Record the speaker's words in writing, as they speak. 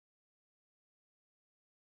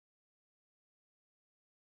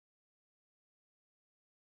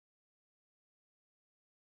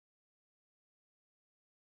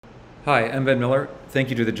Hi, I'm Ben Miller. Thank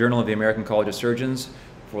you to the Journal of the American College of Surgeons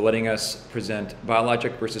for letting us present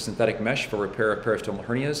Biologic versus Synthetic Mesh for Repair of Peristomal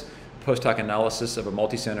Hernias, post-hoc analysis of a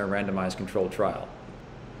multicenter randomized controlled trial.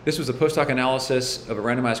 This was a post-hoc analysis of a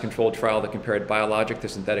randomized controlled trial that compared biologic to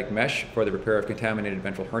synthetic mesh for the repair of contaminated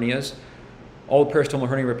ventral hernias. All peristomal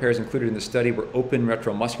hernia repairs included in the study were open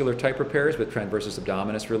retromuscular type repairs with transversus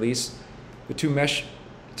abdominis release. The two mesh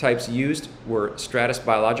types used were stratus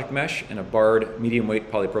biologic mesh and a barred medium weight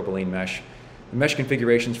polypropylene mesh. The mesh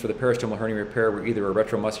configurations for the peristomal hernia repair were either a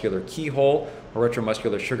retromuscular keyhole or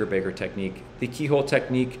retromuscular sugar baker technique. The keyhole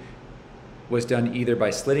technique was done either by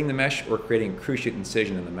slitting the mesh or creating a cruciate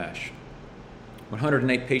incision in the mesh.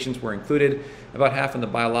 108 patients were included, about half in the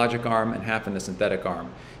biologic arm and half in the synthetic arm.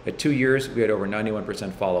 At 2 years, we had over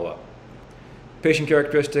 91% follow-up. Patient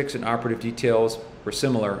characteristics and operative details were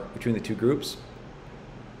similar between the two groups.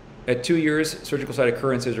 At 2 years, surgical site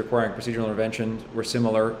occurrences requiring procedural intervention were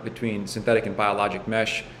similar between synthetic and biologic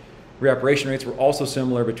mesh. Reoperation rates were also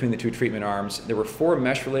similar between the two treatment arms. There were 4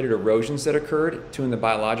 mesh-related erosions that occurred, 2 in the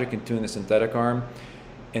biologic and 2 in the synthetic arm,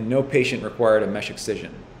 and no patient required a mesh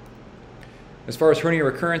excision. As far as hernia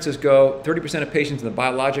recurrences go, 30% of patients in the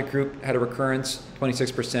biologic group had a recurrence,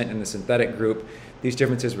 26% in the synthetic group. These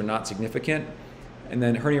differences were not significant. And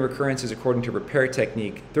then hernia recurrences according to repair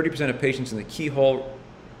technique, 30% of patients in the keyhole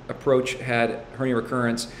approach had hernia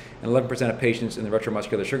recurrence, and 11% of patients in the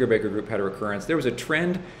retromuscular sugar baker group had a recurrence. There was a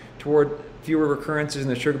trend toward fewer recurrences in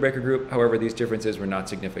the sugar baker group. However, these differences were not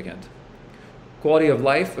significant. Quality of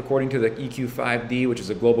life, according to the EQ-5D, which is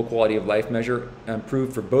a global quality of life measure,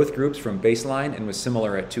 improved for both groups from baseline and was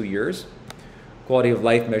similar at 2 years. Quality of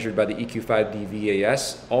life measured by the EQ-5D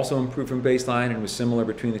VAS also improved from baseline and was similar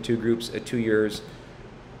between the two groups at 2 years.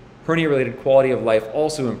 Hernia-related quality of life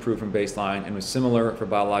also improved from baseline and was similar for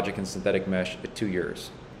biologic and synthetic mesh at 2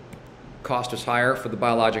 years. Cost was higher for the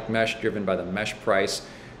biologic mesh, driven by the mesh price,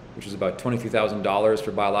 which is about $22,000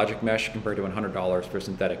 for biologic mesh compared to $100 for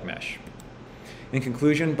synthetic mesh. In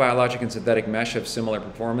conclusion, biologic and synthetic mesh have similar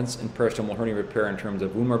performance in peristomal hernia repair in terms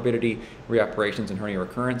of wound morbidity, reoperations, and hernia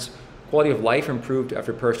recurrence. Quality of life improved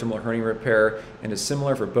after peristomal hernia repair and is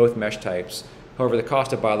similar for both mesh types. However, the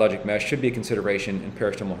cost of biologic mesh should be a consideration in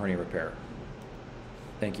peristomal hernia repair.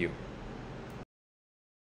 Thank you.